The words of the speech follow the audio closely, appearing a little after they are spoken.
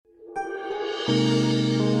My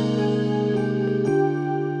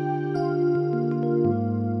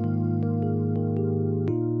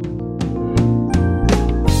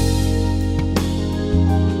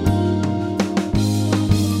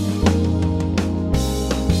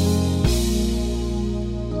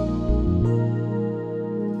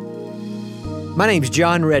name's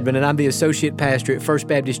Jon Redmond, and I'm the Associate Pastor at First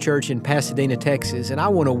Baptist Church in Pasadena, Texas, and I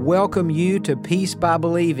want to welcome you to Peace by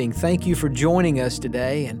Believing. Thank you for joining us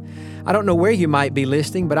today, and I don't know where you might be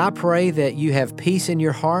listening, but I pray that you have peace in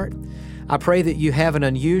your heart. I pray that you have an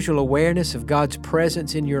unusual awareness of God's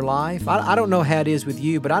presence in your life. I don't know how it is with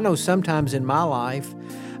you, but I know sometimes in my life,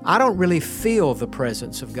 I don't really feel the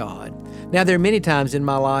presence of God. Now, there are many times in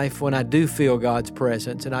my life when I do feel God's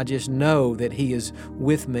presence, and I just know that He is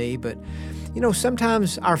with me, but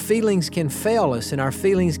sometimes our feelings can fail us and our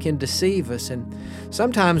feelings can deceive us, and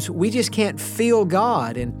sometimes we just can't feel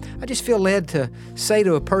God. And I just feel led to say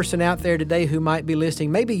to a person out there today who might be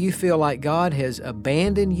listening, maybe you feel like God has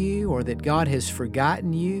abandoned you or that God has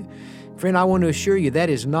forgotten you. Friend, I want to assure you that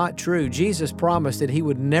is not true. Jesus promised that He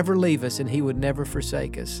would never leave us and He would never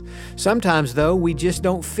forsake us. Sometimes, though, we just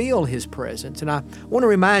don't feel His presence. And I want to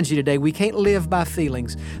remind you today, we can't live by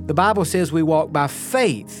feelings. The Bible says we walk by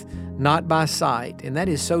faith, not by sight. And that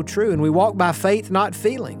is so true. And we walk by faith, not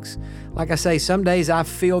feelings. Like I say, some days I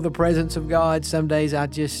feel the presence of God. Some days I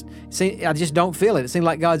just don't feel it. It seems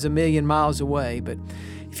like God's a million miles away. But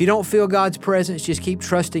if you don't feel God's presence, just keep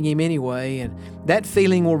trusting Him anyway. And that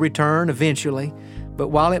feeling will return eventually. But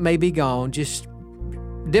while it may be gone, just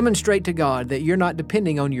demonstrate to God that you're not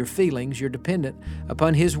depending on your feelings. You're dependent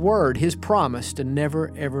upon His Word, His promise to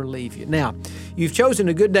never, ever leave you. Now, you've chosen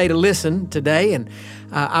a good day to listen today, and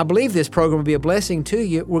I believe this program will be a blessing to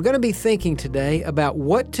you. We're going to be thinking today about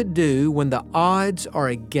what to do when the odds are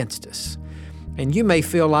against us. And you may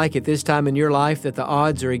feel like at this time in your life that the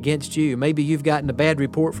odds are against you. Maybe you've gotten a bad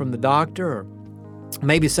report from the doctor, or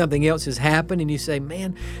maybe something else has happened and you say,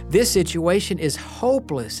 man, this situation is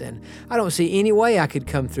hopeless and I don't see any way I could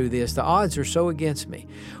come through this. The odds are so against me.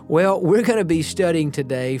 Well, we're going to be studying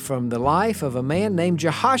today from the life of a man named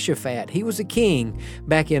Jehoshaphat. He was a king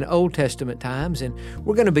back in Old Testament times, and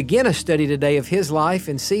we're going to begin a study today of his life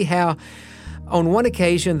and see how on one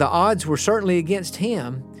occasion the odds were certainly against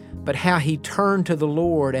him, but how he turned to the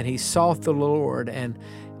Lord and he sought the Lord, and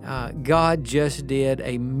God just did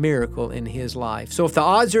a miracle in his life. So if the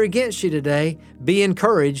odds are against you today, be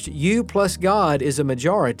encouraged. You plus God is a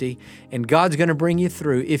majority, and God's going to bring you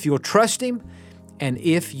through if you'll trust Him and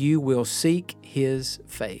if you will seek His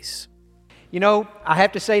face. I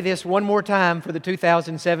have to say this one more time for the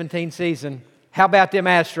 2017 season. How about them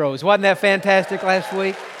Astros? Wasn't that fantastic last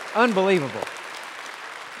week? Unbelievable.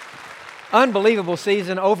 Unbelievable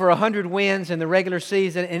season, over 100 wins in the regular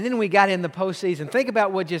season, and then we got in the postseason. Think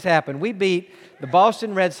about what just happened. We beat the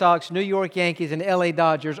Boston Red Sox, New York Yankees, and LA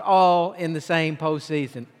Dodgers all in the same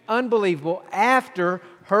postseason. Unbelievable. After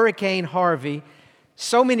Hurricane Harvey,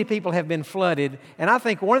 so many people have been flooded, and I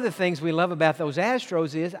think one of the things we love about those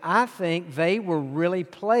Astros is I think they were really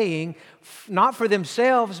playing not for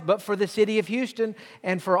themselves, but for the city of Houston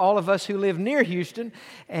and for all of us who live near Houston.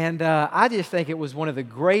 And I just think it was one of the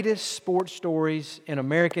greatest sports stories in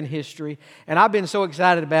American history. And I've been so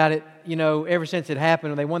excited about it, ever since it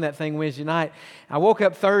happened. They won that thing Wednesday night. I woke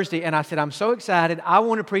up Thursday and I said, I'm so excited. I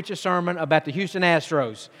want to preach a sermon about the Houston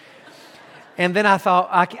Astros. And then I thought,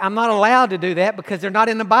 I'm not allowed to do that because they're not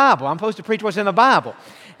in the Bible. I'm supposed to preach what's in the Bible.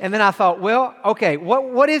 And then I thought, well, okay,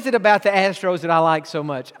 what is it about the Astros that I like so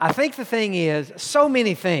much? I think the thing is, so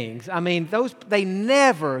many things. They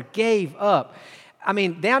never gave up.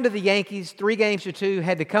 Down to the Yankees, 3-2,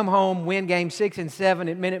 had to come home, win games 6 and 7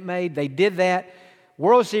 at Minute Maid. They did that.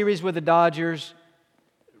 World Series with the Dodgers.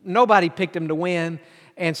 Nobody picked them to win.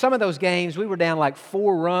 And some of those games, we were down like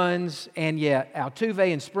 4 runs, and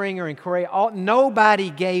Altuve and Springer and Correa,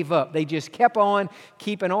 nobody gave up. They just kept on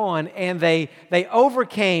keeping on, and they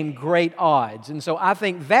overcame great odds. And so I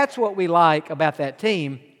think that's what we like about that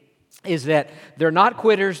team, is that they're not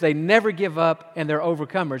quitters, they never give up, and they're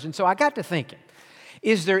overcomers. And so I got to thinking,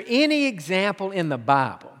 is there any example in the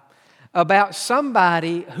Bible about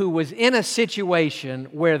somebody who was in a situation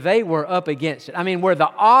where they were up against it? Where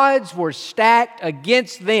the odds were stacked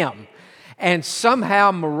against them, and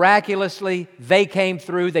somehow, miraculously, they came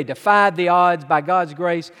through. They defied the odds by God's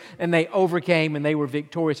grace, and they overcame, and they were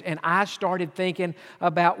victorious. And I started thinking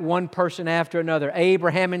about one person after another.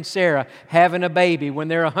 Abraham and Sarah having a baby when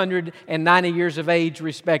they're 190 years of age,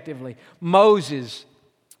 respectively. Moses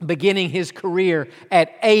beginning his career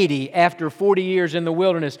at 80 after 40 years in the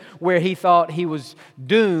wilderness where he thought he was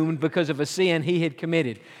doomed because of a sin he had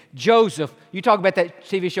committed. Joseph, you talk about that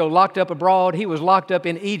TV show, Locked Up Abroad. He was locked up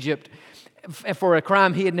in Egypt for a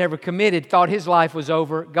crime he had never committed, thought his life was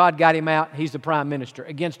over. God got him out. He's the prime minister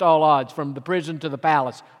against all odds, from the prison to the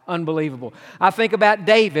palace. Unbelievable. I think about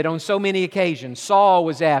David on so many occasions. Saul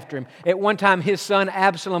was after him. At one time, his son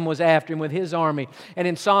Absalom was after him with his army. And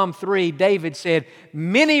in Psalm 3, David said,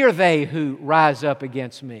 "Many are they who rise up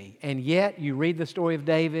against me." And yet, you read the story of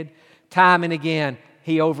David, time and again,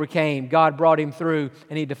 he overcame. God brought him through,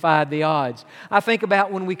 and he defied the odds. I think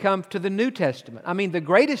about when we come to the New Testament. I mean, the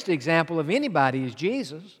greatest example of anybody is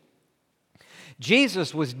Jesus.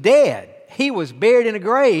 Jesus was dead. He was buried in a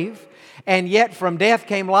grave, and yet from death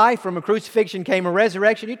came life, from a crucifixion came a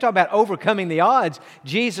resurrection. You talk about overcoming the odds.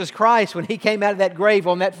 Jesus Christ, when He came out of that grave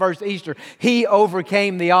on that first Easter, He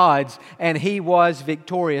overcame the odds, and He was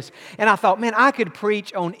victorious. And I thought, man, I could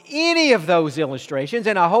preach on any of those illustrations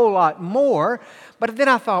and a whole lot more. But then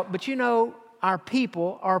I thought, but you know, our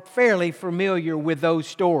people are fairly familiar with those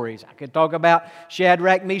stories. I could talk about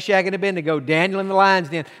Shadrach, Meshach, and Abednego, Daniel in the lion's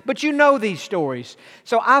den, but you know these stories.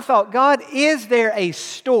 So I thought, God, is there a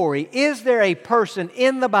story, is there a person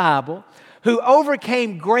in the Bible who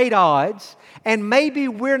overcame great odds, and maybe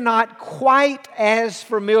we're not quite as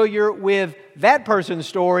familiar with that person's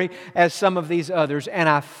story as some of these others, and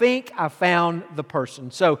I think I found the person.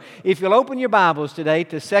 So if you'll open your Bibles today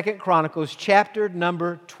to 2 Chronicles chapter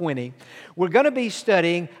number 20, we're going to be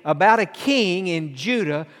studying about a king in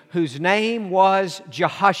Judah whose name was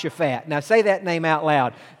Jehoshaphat. Now say that name out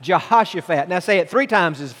loud, Jehoshaphat. Now say it 3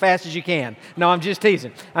 times as fast as you can. No, I'm just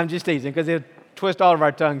teasing because it'll twist all of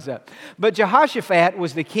our tongues up. But Jehoshaphat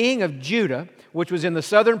was the king of Judah, which was in the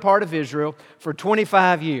southern part of Israel, for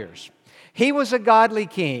 25 years. He was a godly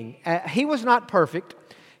king. He was not perfect.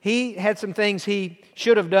 He had some things he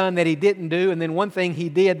should have done that he didn't do, and then one thing he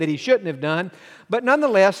did that he shouldn't have done. But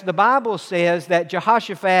nonetheless, the Bible says that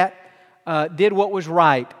Jehoshaphat did what was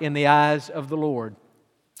right in the eyes of the Lord.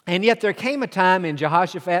 And yet there came a time in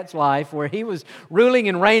Jehoshaphat's life where he was ruling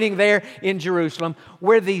and reigning there in Jerusalem,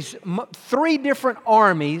 where these 3 different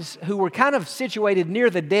armies who were kind of situated near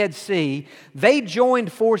the Dead Sea, they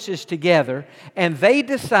joined forces together, and they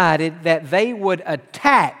decided that they would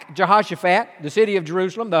attack Jehoshaphat, the city of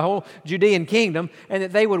Jerusalem, the whole Judean kingdom, and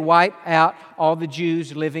that they would wipe out all the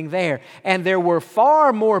Jews living there. And there were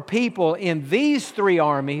far more people in these 3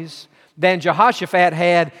 armies than Jehoshaphat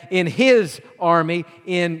had in his army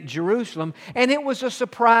in Jerusalem. And it was a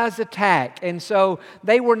surprise attack. And so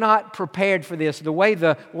they were not prepared for this. The way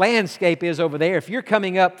the landscape is over there, if you're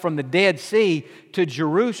coming up from the Dead Sea to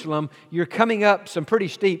Jerusalem, you're coming up some pretty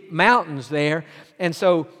steep mountains there. And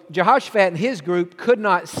so Jehoshaphat and his group could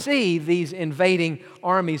not see these invading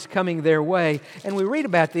armies coming their way. And we read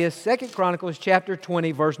about this, 2 Chronicles chapter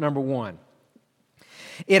 20, verse number 1.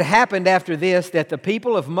 It happened after this that the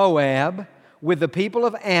people of Moab, with the people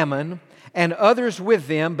of Ammon, and others with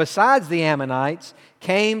them, besides the Ammonites,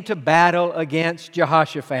 came to battle against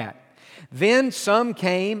Jehoshaphat. Then some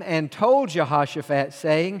came and told Jehoshaphat,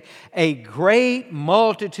 saying, "A great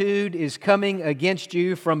multitude is coming against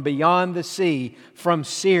you from beyond the sea, from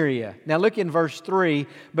Syria." Now look in verse 3,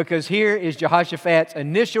 because here is Jehoshaphat's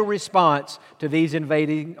initial response to these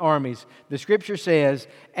invading armies. The Scripture says,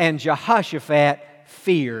 "And Jehoshaphat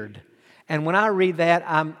feared." And when I read that,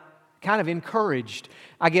 I'm kind of encouraged.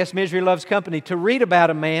 I guess misery loves company to read about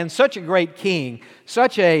a man, such a great king,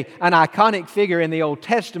 such an iconic figure in the Old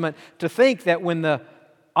Testament, to think that when the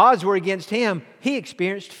odds were against him, he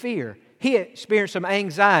experienced fear. He experienced some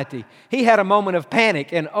anxiety. He had a moment of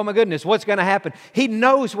panic and, oh my goodness, what's going to happen? He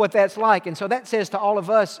knows what that's like. And so that says to all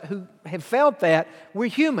of us who have felt that,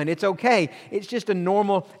 we're human. It's okay. It's just a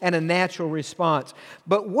normal and a natural response.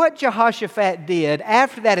 But what Jehoshaphat did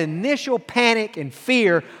after that initial panic and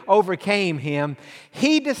fear overcame him,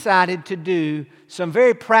 he decided to do some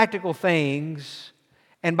very practical things.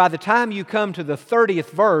 And by the time you come to the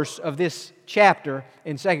 30th verse of this chapter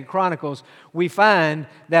in 2 Chronicles, we find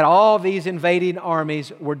that all these invading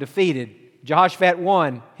armies were defeated. Jehoshaphat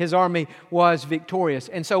won. His army was victorious.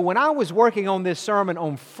 And so when I was working on this sermon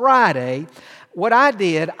on Friday, what I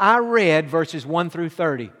did, I read verses 1 through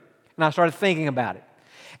 30. And I started thinking about it.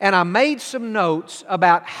 And I made some notes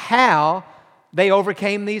about how they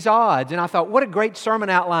overcame these odds. And I thought, what a great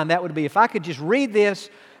sermon outline that would be if I could just read this,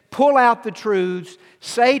 pull out the truths,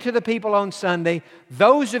 say to the people on Sunday,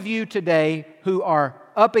 those of you today who are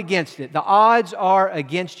up against it, the odds are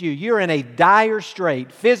against you. You're in a dire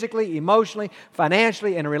strait, physically, emotionally,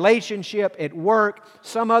 financially, in a relationship, at work,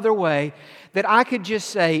 some other way, that I could just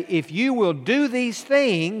say, if you will do these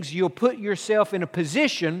things, you'll put yourself in a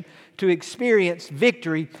position to experience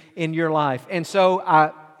victory in your life. And so,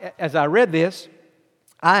 as I read this,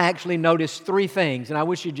 I actually noticed three things, and I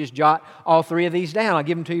wish you'd just jot all three of these down. I'll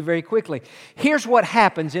give them to you very quickly. Here's what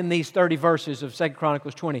happens in these 30 verses of 2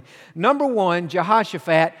 Chronicles 20. Number one,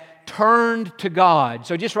 Jehoshaphat turned to God.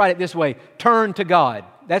 So just write it this way, turn to God.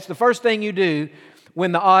 That's the first thing you do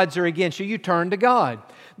when the odds are against you. You turn to God.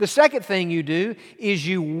 The second thing you do is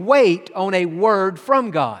you wait on a word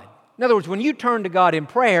from God. In other words, when you turn to God in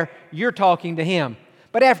prayer, you're talking to Him.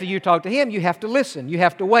 But after you talk to Him, you have to listen, you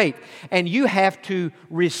have to wait, and you have to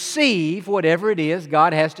receive whatever it is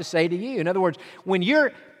God has to say to you. In other words, when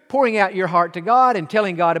you're pouring out your heart to God and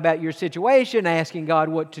telling God about your situation, asking God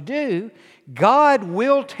what to do, God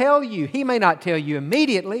will tell you. He may not tell you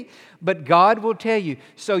immediately, but God will tell you.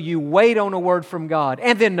 So you wait on a word from God.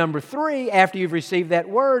 And then number three, after you've received that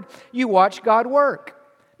word, you watch God work.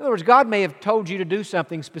 In other words, God may have told you to do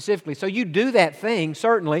something specifically, so you do that thing,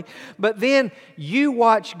 certainly, but then you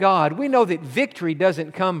watch God. We know that victory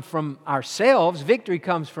doesn't come from ourselves. Victory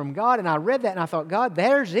comes from God, and I read that and I thought, God,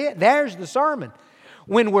 there's it. There's the sermon.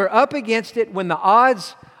 When we're up against it, when the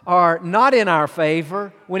odds are not in our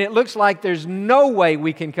favor, when it looks like there's no way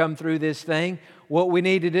we can come through this thing, what we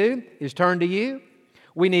need to do is turn to you.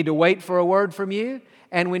 We need to wait for a word from you.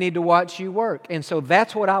 And we need to watch you work. And so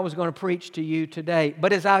that's what I was going to preach to you today.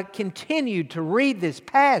 But as I continued to read this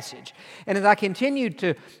passage, and as I continued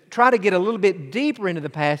to try to get a little bit deeper into the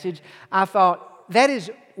passage, I thought, that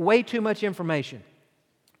is way too much information.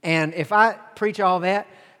 And if I preach all that,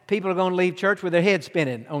 people are going to leave church with their head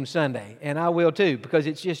spinning on Sunday. And I will too, because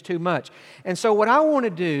it's just too much. And so what I want to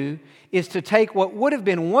do is to take what would have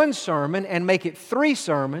been one sermon and make it 3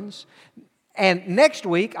 sermons. And next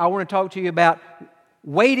week, I want to talk to you about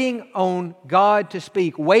waiting on God to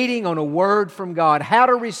speak, waiting on a word from God, how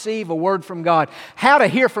to receive a word from God, how to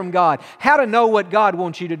hear from God, how to know what God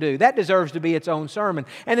wants you to do. That deserves to be its own sermon.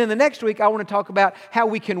 And then the next week, I want to talk about how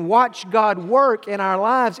we can watch God work in our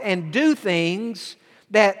lives and do things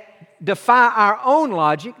that defy our own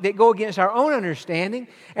logic, that go against our own understanding,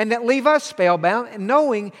 and that leave us spellbound, and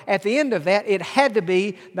knowing at the end of that, it had to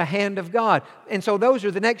be the hand of God. And so those are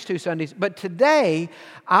the next 2 Sundays. But today,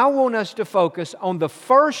 I want us to focus on the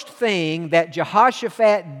first thing that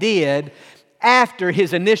Jehoshaphat did after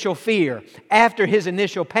his initial fear, after his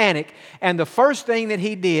initial panic. And the first thing that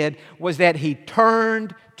he did was that he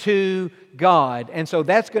turned to God. And so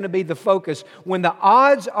that's going to be the focus. When the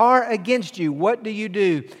odds are against you, what do?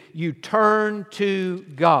 You turn to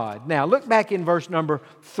God. Now, look back in verse number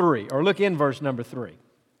 3, or look in verse number 3.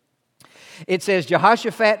 It says,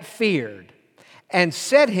 Jehoshaphat feared and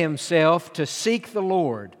set himself to seek the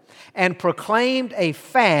Lord and proclaimed a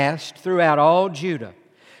fast throughout all Judah.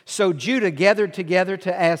 So Judah gathered together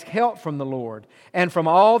to ask help from the Lord. And from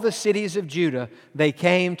all the cities of Judah, they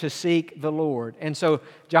came to seek the Lord. And so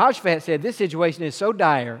Jehoshaphat said, this situation is so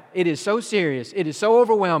dire, it is so serious, it is so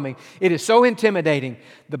overwhelming, it is so intimidating.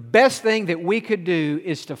 The best thing that we could do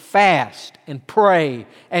is to fast and pray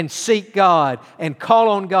and seek God and call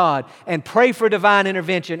on God and pray for divine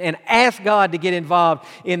intervention and ask God to get involved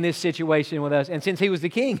in this situation with us. And since he was the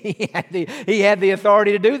king, he had the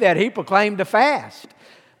authority to do that. He proclaimed a fast.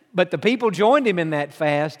 But the people joined him in that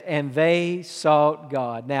fast, and they sought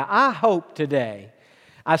God. Now, I hope today,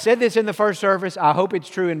 I said this in the first service, I hope it's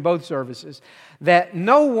true in both services, that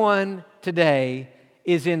no one today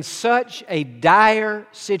is in such a dire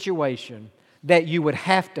situation that you would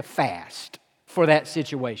have to fast for that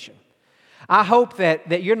situation. I hope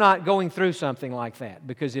that you're not going through something like that,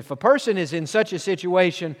 because if a person is in such a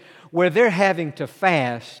situation where they're having to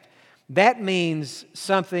fast, that means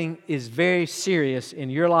something is very serious in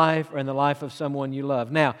your life or in the life of someone you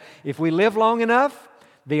love. Now, if we live long enough,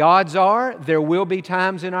 the odds are there will be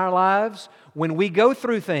times in our lives when we go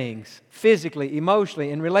through things physically, emotionally,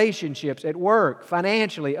 in relationships, at work,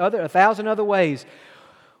 financially, 1,000 other ways,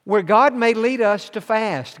 where God may lead us to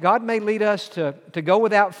fast. God may lead us to go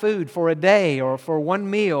without food for a day or for one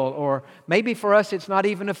meal, or maybe for us it's not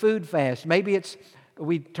even a food fast. Maybe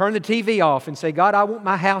we turn the TV off and say, God, I want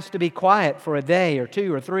my house to be quiet for a day or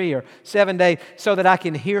 2 or 3 or 7 days so that I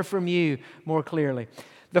can hear from you more clearly.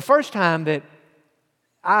 The first time that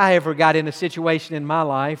I ever got in a situation in my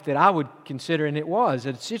life that I would consider, and it was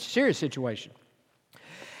a serious situation,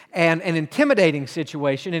 and an intimidating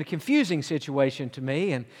situation and a confusing situation to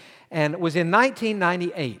me, and it was in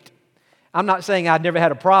 1998. I'm not saying I'd never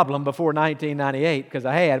had a problem before 1998, because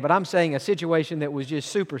I had, but I'm saying a situation that was just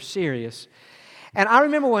super serious. And I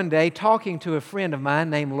remember one day talking to a friend of mine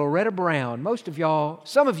named Loretta Brown.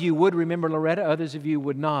 Some of you would remember Loretta, others of you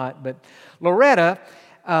would not. But Loretta,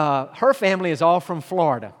 her family is all from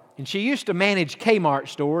Florida. And she used to manage Kmart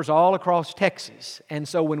stores all across Texas. And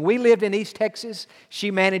so when we lived in East Texas,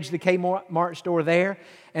 she managed the Kmart store there.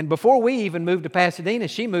 And before we even moved to Pasadena,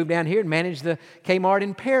 she moved down here and managed the Kmart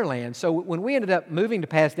in Pearland. So when we ended up moving to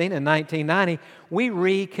Pasadena in 1990, we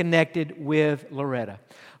reconnected with Loretta.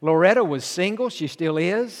 Loretta was single. She still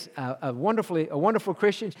is, a wonderful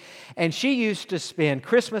Christian. And she used to spend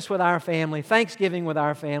Christmas with our family, Thanksgiving with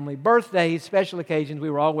our family, birthdays, special occasions.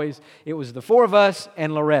 It was the four of us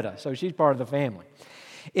and Loretta. So she's part of the family.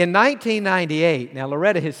 In 1998, now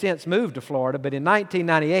Loretta has since moved to Florida, but in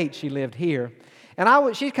 1998 she lived here.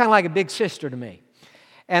 And she's kind of like a big sister to me.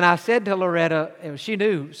 And I said to Loretta, she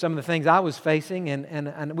knew some of the things I was facing,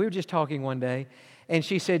 and we were just talking one day. And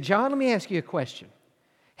she said, John, let me ask you a question.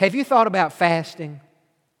 Have you thought about fasting?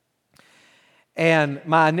 And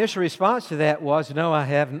my initial response to that was, no, I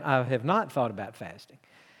have not thought about fasting.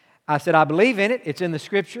 I said, I believe in it. It's in the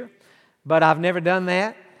Scripture, but I've never done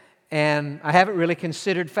that, and I haven't really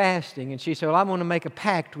considered fasting. And she said, well, I'm going to make a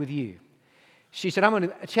pact with you. She said, I'm going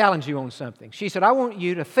to challenge you on something. She said, I want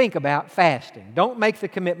you to think about fasting. Don't make the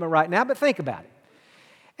commitment right now, but think about it.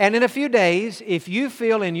 And in a few days, if you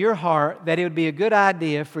feel in your heart that it would be a good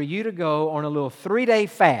idea for you to go on a little 3-day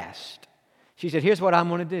fast, she said, here's what I'm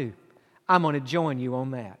going to do. I'm going to join you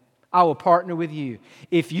on that. I will partner with you.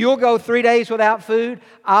 If you'll go 3 days without food,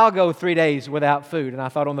 I'll go 3 days without food. And I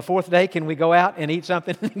thought on the 4th day, can we go out and eat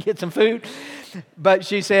something and get some food? But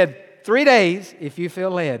she said, 3 days if you feel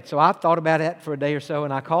led. So I thought about that for a day or so,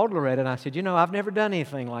 and I called Loretta and I said, I've never done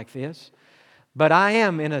anything like this. But I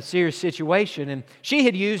am in a serious situation. And she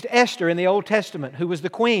had used Esther in the Old Testament, who was the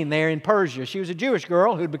queen there in Persia. She was a Jewish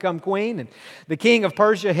girl who had become queen. And the king of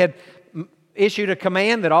Persia had issued a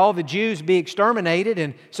command that all the Jews be exterminated.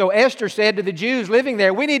 And so Esther said to the Jews living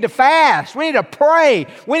there, we need to fast. We need to pray.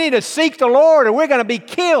 We need to seek the Lord or we're going to be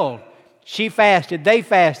killed. She fasted, they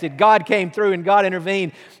fasted, God came through and God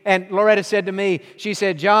intervened. And Loretta said to me, she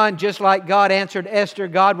said, John, just like God answered Esther,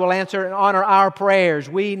 God will answer and honor our prayers.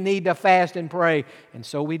 We need to fast and pray. And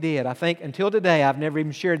so we did. I think until today, I've never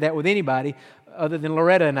even shared that with anybody other than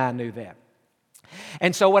Loretta and I knew that.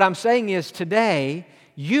 And so what I'm saying is today,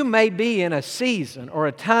 you may be in a season or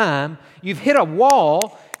a time, you've hit a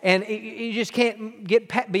wall and you just can't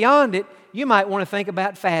get beyond it. You might want to think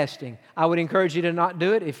about fasting. I would encourage you to not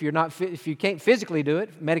do it if you can't physically do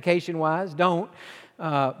it, medication-wise, don't.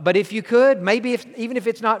 But if you could, maybe even if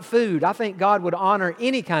it's not food, I think God would honor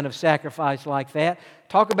any kind of sacrifice like that.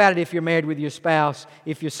 Talk about it if you're married with your spouse.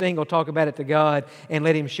 If you're single, talk about it to God and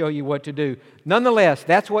let Him show you what to do. Nonetheless,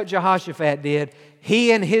 that's what Jehoshaphat did.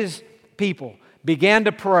 He and his people began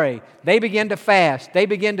to pray. They began to fast. They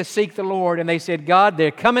began to seek the Lord. And they said, God, they're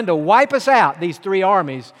coming to wipe us out, these 3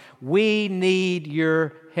 armies. We need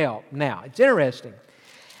your help. Now, it's interesting.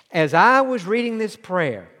 As I was reading this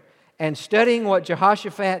prayer and studying what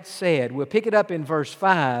Jehoshaphat said, we'll pick it up in verse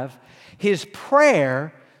 5. His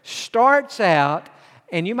prayer starts out,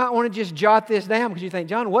 and you might want to just jot this down because you think,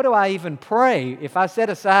 John, what do I even pray if I set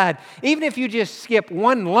aside, even if you just skip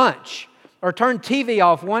one lunch or turn TV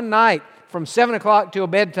off one night from 7 o'clock till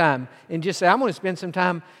bedtime and just say, I'm going to spend some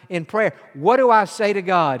time in prayer. What do I say to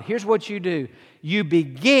God? Here's what you do. You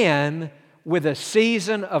begin with a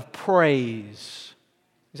season of praise.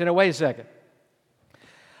 You say, no, wait a second.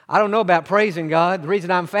 I don't know about praising God. The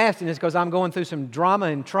reason I'm fasting is because I'm going through some drama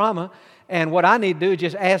and trauma, and what I need to do is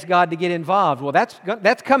just ask God to get involved. Well,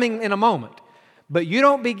 that's coming in a moment. But you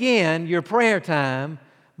don't begin your prayer time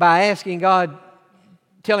by asking God,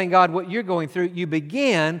 telling God what you're going through. You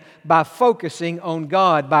begin by focusing on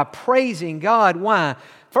God, by praising God. Why?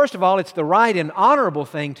 First of all, it's the right and honorable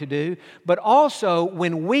thing to do, but also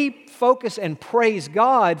when we focus and praise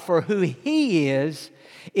God for who He is,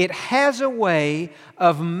 it has a way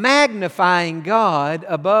of magnifying God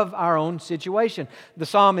above our own situation. The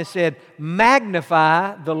psalmist said,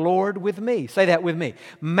 magnify the Lord with me. Say that with me.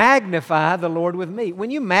 Magnify the Lord with me.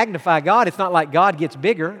 When you magnify God, it's not like God gets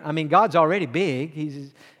bigger. I mean, God's already big.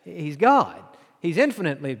 He's God. He's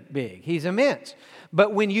infinitely big. He's immense.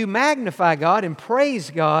 But when you magnify God and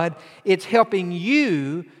praise God, it's helping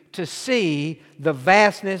you to see the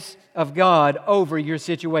vastness of God over your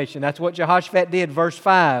situation. That's what Jehoshaphat did. Verse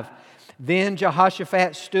 5. Then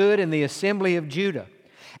Jehoshaphat stood in the assembly of Judah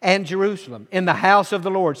and Jerusalem in the house of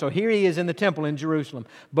the Lord. So here he is in the temple in Jerusalem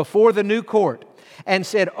before the new court and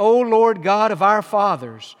said, O Lord God of our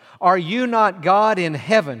fathers, are you not God in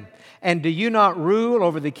heaven? And do you not rule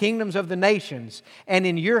over the kingdoms of the nations? And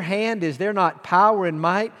in your hand is there not power and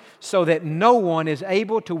might, so that no one is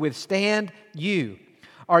able to withstand you?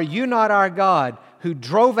 Are you not our God, who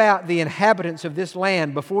drove out the inhabitants of this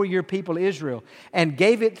land before your people Israel, and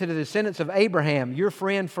gave it to the descendants of Abraham, your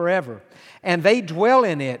friend forever? And they dwell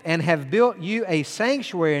in it, and have built you a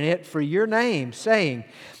sanctuary in it for your name, saying,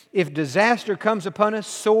 if disaster comes upon us,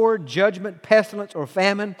 sword, judgment, pestilence, or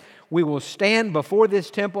famine, we will stand before this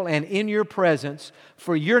temple and in your presence,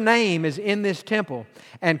 for your name is in this temple,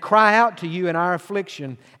 and cry out to you in our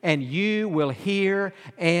affliction, and you will hear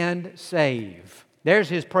and save. There's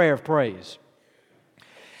his prayer of praise.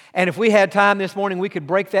 And if we had time this morning, we could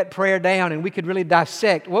break that prayer down and we could really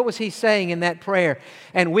dissect what was he saying in that prayer.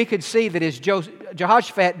 And we could see that as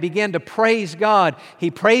Jehoshaphat began to praise God,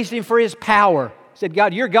 he praised Him for His power. Said,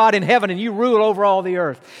 God, you're God in heaven and you rule over all the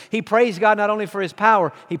earth. He praised God not only for His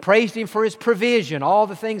power, he praised Him for His provision, all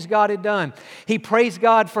the things God had done. He praised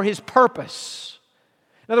God for His purpose.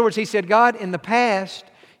 In other words, he said, God, in the past,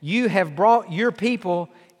 you have brought your people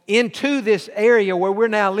into this area where we're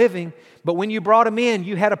now living, but when you brought them in,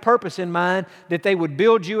 you had a purpose in mind that they would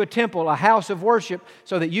build you a temple, a house of worship,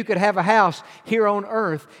 so that you could have a house here on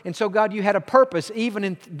earth. And so, God, you had a purpose even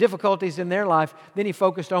in difficulties in their life. Then he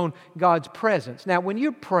focused on God's presence. Now, when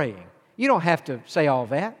you're praying, you don't have to say all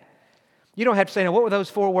that. You don't have to say, now, what were those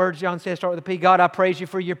 4 words John said start with a P? God, I praise you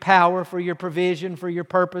for your power, for your provision, for your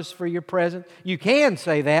purpose, for your presence. You can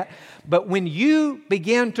say that, but when you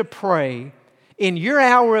begin to pray, in your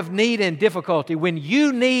hour of need and difficulty, when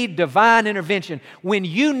you need divine intervention, when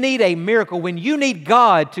you need a miracle, when you need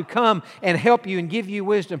God to come and help you and give you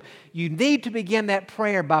wisdom, you need to begin that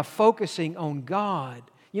prayer by focusing on God.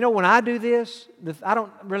 You know, when I do this, I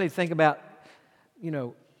don't really think about,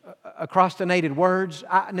 acrostinated words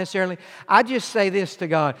necessarily. I just say this to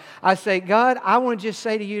God. I say, God, I want to just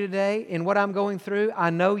say to you today, in what I'm going through, I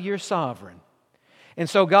know you're sovereign. And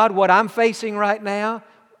so, God, what I'm facing right now,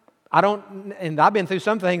 and I've been through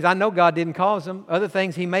some things, I know God didn't cause them. Other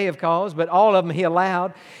things He may have caused, but all of them He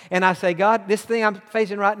allowed. And I say, God, this thing I'm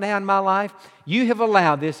facing right now in my life, you have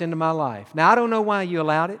allowed this into my life. Now, I don't know why you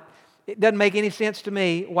allowed it. It doesn't make any sense to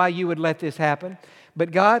me why you would let this happen.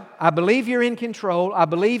 But God, I believe you're in control. I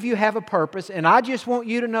believe you have a purpose. And I just want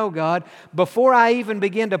you to know, God, before I even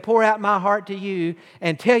begin to pour out my heart to you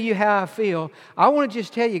and tell you how I feel, I want to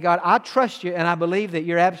just tell you, God, I trust you and I believe that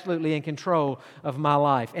you're absolutely in control of my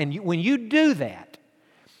life. And when you do that,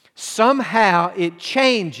 somehow it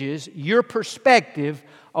changes your perspective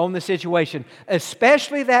on the situation,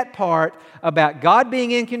 especially that part about God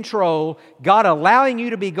being in control, God allowing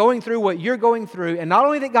you to be going through what you're going through, and not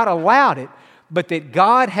only that God allowed it, but that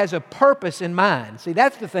God has a purpose in mind. See,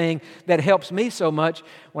 that's the thing that helps me so much.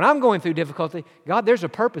 When I'm going through difficulty, God, there's a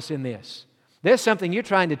purpose in this. There's something you're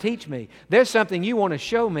trying to teach me. There's something you want to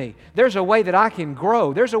show me. There's a way that I can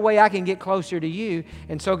grow. There's a way I can get closer to you.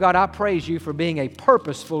 And so, God, I praise you for being a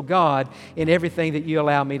purposeful God in everything that you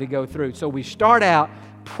allow me to go through. So we start out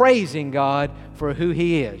praising God for who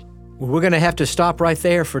He is. Well, we're going to have to stop right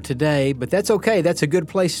there for today, but that's okay. That's a good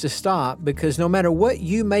place to stop, because no matter what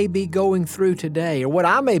you may be going through today or what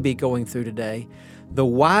I may be going through today, the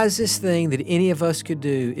wisest thing that any of us could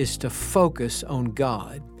do is to focus on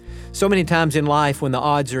God. So many times in life when the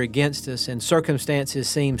odds are against us and circumstances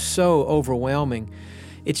seem so overwhelming,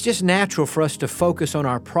 it's just natural for us to focus on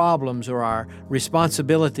our problems or our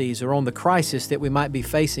responsibilities or on the crisis that we might be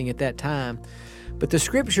facing at that time. But the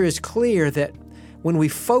Scripture is clear that when we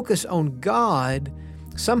focus on God,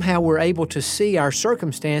 somehow we're able to see our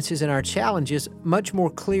circumstances and our challenges much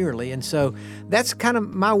more clearly. And so that's kind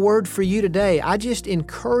of my word for you today. I just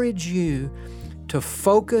encourage you to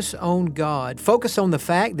focus on God. Focus on the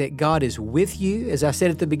fact that God is with you. As I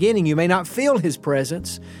said at the beginning, you may not feel His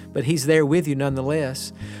presence, but He's there with you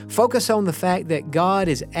nonetheless. Focus on the fact that God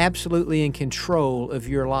is absolutely in control of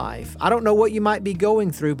your life. I don't know what you might be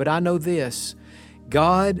going through, but I know this.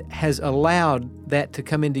 God has allowed that to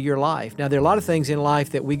come into your life. Now, there are a lot of things in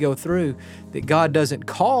life that we go through that God doesn't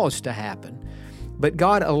cause to happen, but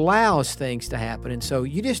God allows things to happen. And so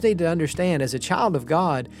you just need to understand, as a child of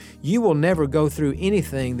God, you will never go through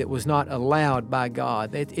anything that was not allowed by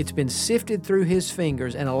God. It's been sifted through His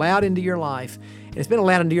fingers and allowed into your life. And it's been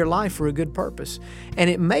allowed into your life for a good purpose. And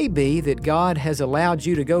it may be that God has allowed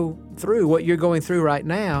you to go through what you're going through right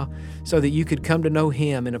now so that you could come to know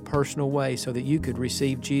Him in a personal way, so that you could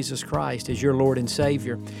receive Jesus Christ as your Lord and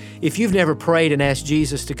Savior. If you've never prayed and asked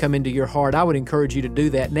Jesus to come into your heart, I would encourage you to do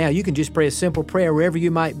that now. You can just pray a simple prayer wherever you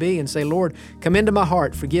might be and say, Lord, come into my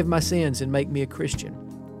heart, forgive my sins, and make me a Christian.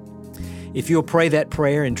 If you'll pray that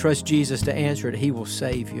prayer and trust Jesus to answer it, He will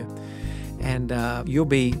save you. And you'll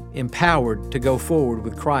be empowered to go forward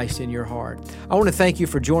with Christ in your heart. I want to thank you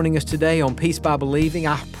for joining us today on Peace by Believing.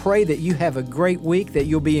 I pray that you have a great week, that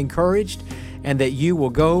you'll be encouraged, and that you will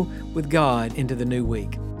go with God into the new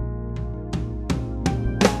week.